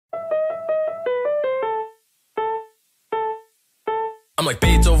I'm like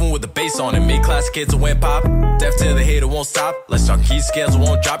Beethoven with the bass on it. Made classic hits, it went pop. Deaf to the hater, won't stop. Let's talk key scales, it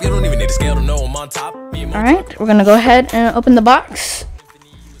won't drop. You don't even need a scale to know I'm on top. Alright, we're gonna go ahead and open the box.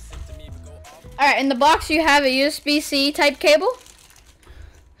 Alright, in the box you have a USB-C type cable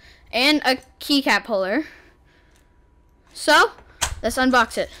and a keycap holder. So, let's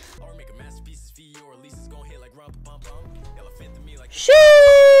unbox it. Shoo!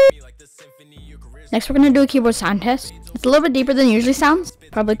 Next we're gonna do a keyboard sound test. It's a little bit deeper than it usually sounds,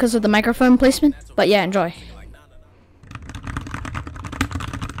 probably because of the microphone placement, but yeah, enjoy.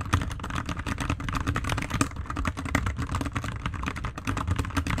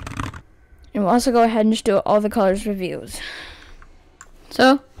 And we'll also go ahead and just do all the colors reviews.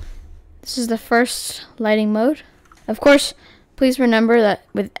 So, this is the first lighting mode. Of course, please remember that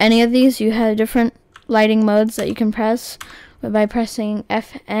with any of these, you have different lighting modes that you can press by pressing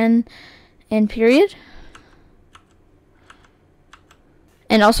FN and period.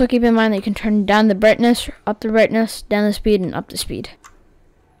 And also keep in mind that you can turn down the brightness, up the brightness, down the speed, and up the speed.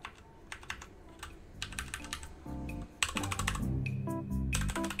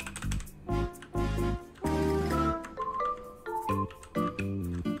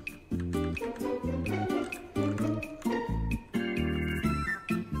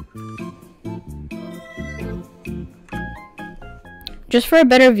 Just for a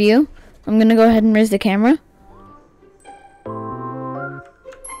better view, I'm going to go ahead and raise the camera.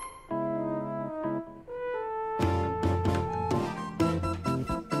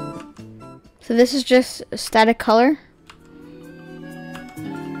 So this is just a static color.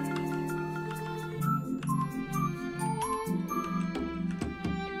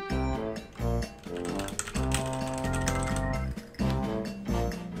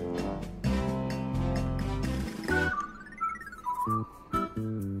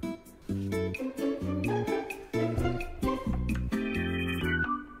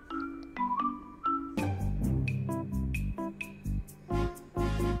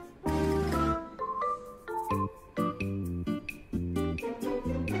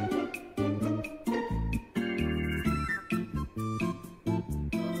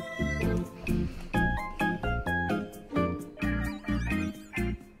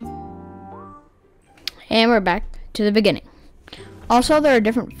 And we're back to the beginning. Also, there are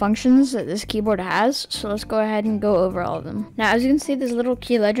different functions that this keyboard has, so let's go ahead and go over all of them. Now, as you can see, there's little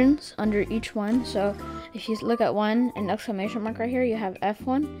key legends under each one. So if you look at one, an exclamation mark right here, you have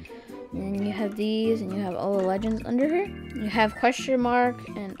F1, and you have these, and you have all the legends under here. You have question mark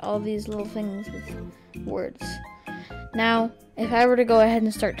and all these little things with words. Now, if I were to go ahead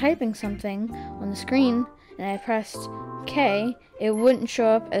and start typing something on the screen, and I pressed K, it wouldn't show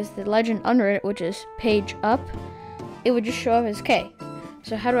up as the legend under it, which is page up. It would just show up as K.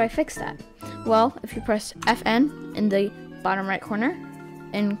 So how do I fix that? Well, if you press FN in the bottom right corner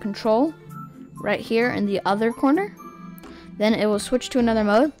and Control right here in the other corner, then it will switch to another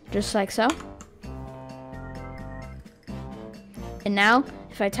mode, just like so. And now,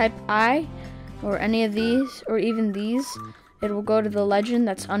 if I type I, or any of these, or even these, it will go to the legend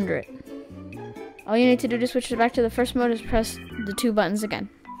that's under it. All you need to do to switch it back to the first mode is press the two buttons again.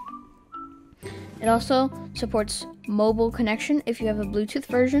 It also supports mobile connection if you have a Bluetooth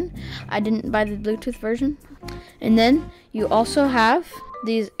version. I didn't buy the Bluetooth version. And then you also have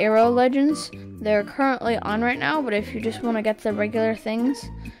these arrow legends. They're currently on right now, but if you just want to get the regular things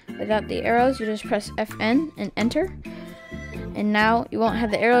without the arrows, you just press FN and enter. And now you won't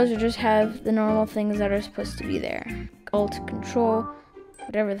have the arrows, you just have the normal things that are supposed to be there. Alt, Control,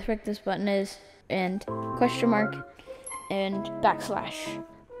 whatever the frick this button is, and question mark, and backslash.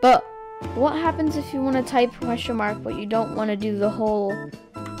 But what happens if you want to type question mark, but you don't want to do the whole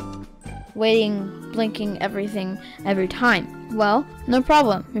waiting, blinking everything every time? Well, no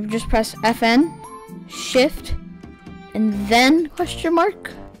problem. You just press FN, Shift, and then question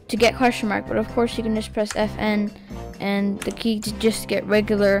mark to get question mark. But of course, you can just press FN and the key to just get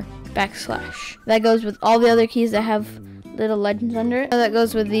regular backslash. That goes with all the other keys that have little legends under it. That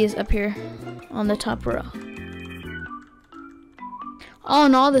goes with these up here on the top row. All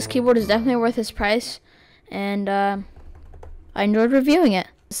in all, this keyboard is definitely worth its price, and I enjoyed reviewing it.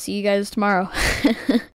 See you guys tomorrow.